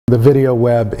The video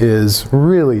web is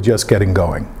really just getting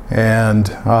going, and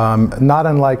not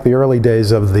unlike the early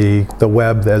days of the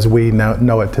web as we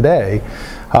know it today,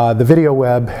 the video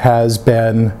web has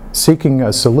been seeking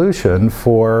a solution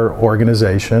for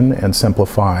organization and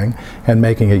simplifying and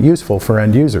making it useful for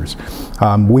end users.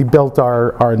 We built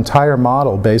our entire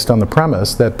model based on the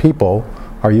premise that people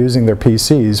are using their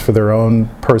PCs for their own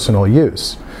personal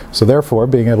use. So therefore,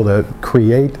 being able to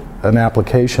create an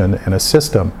application and a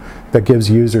system that gives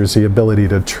users the ability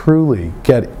to truly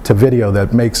get to video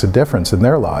that makes a difference in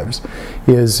their lives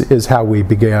is how we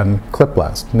began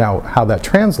ClipBlast. Now, how that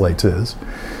translates is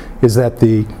that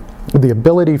the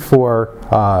ability for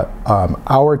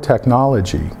our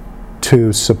technology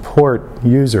to support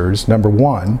users, number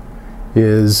one,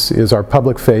 is our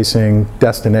public-facing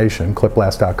destination,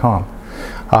 ClipBlast.com.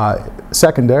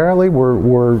 Secondarily,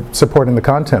 we're supporting the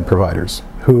content providers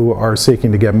who are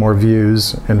seeking to get more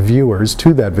views and viewers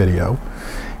to that video,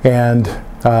 and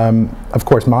of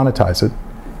course monetize it.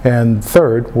 And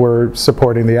third, we're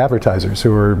supporting the advertisers,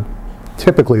 who are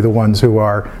typically the ones who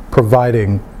are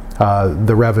providing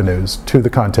the revenues to the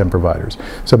content providers.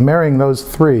 So marrying those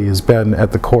three has been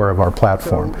at the core of our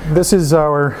platform. This is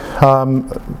our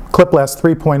ClipBlast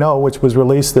 3.0, which was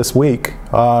released this week.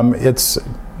 It's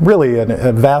really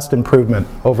a vast improvement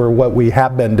over what we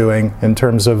have been doing in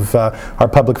terms of our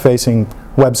public-facing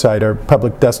website, our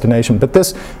public destination. But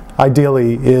this,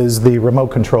 ideally, is the remote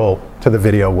control to the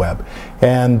video web.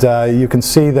 And you can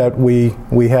see that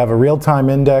we have a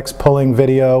real-time index pulling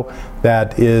video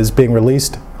that is being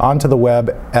released onto the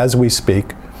web as we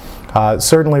speak.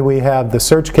 Certainly we have the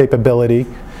search capability,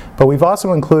 but we've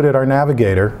also included our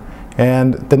navigator.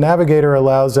 And the navigator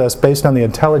allows us, based on the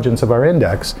intelligence of our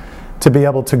index, to be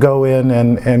able to go in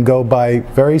and go by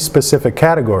very specific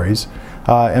categories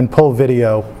and pull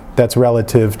video that's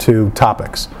relative to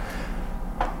topics.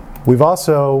 We've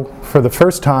also, for the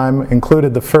first time,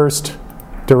 included the first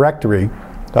directory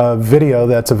of video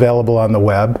that's available on the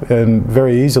web, and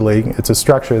very easily it's a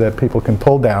structure that people can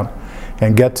pull down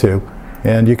and get to.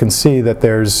 And you can see that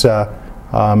there's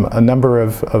a number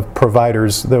of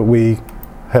providers that we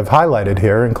have highlighted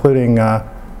here, including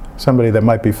somebody that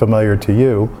might be familiar to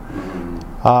you.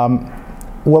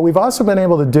 What we've also been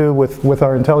able to do with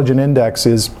our intelligent index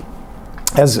is,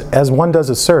 as one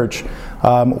does a search,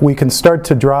 we can start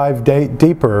to drive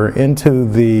deeper into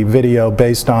the video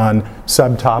based on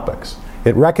subtopics.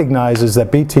 It recognizes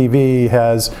that BTV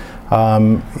has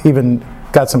even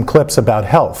got some clips about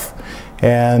health.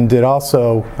 And it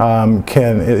also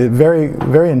can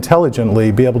very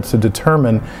intelligently be able to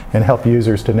determine and help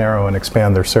users to narrow and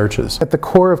expand their searches. At the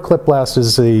core of ClipBlast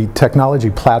is the technology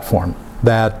platform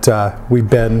that we've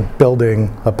been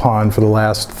building upon for the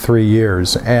last 3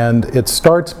 years. And it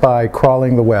starts by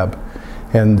crawling the web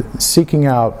and seeking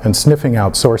out and sniffing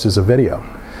out sources of video.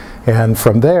 And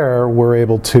from there, we're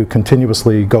able to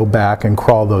continuously go back and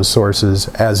crawl those sources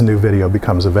as new video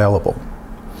becomes available.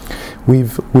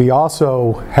 We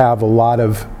also have a lot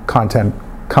of content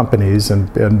companies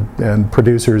and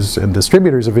producers and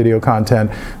distributors of video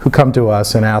content who come to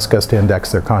us and ask us to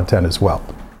index their content as well.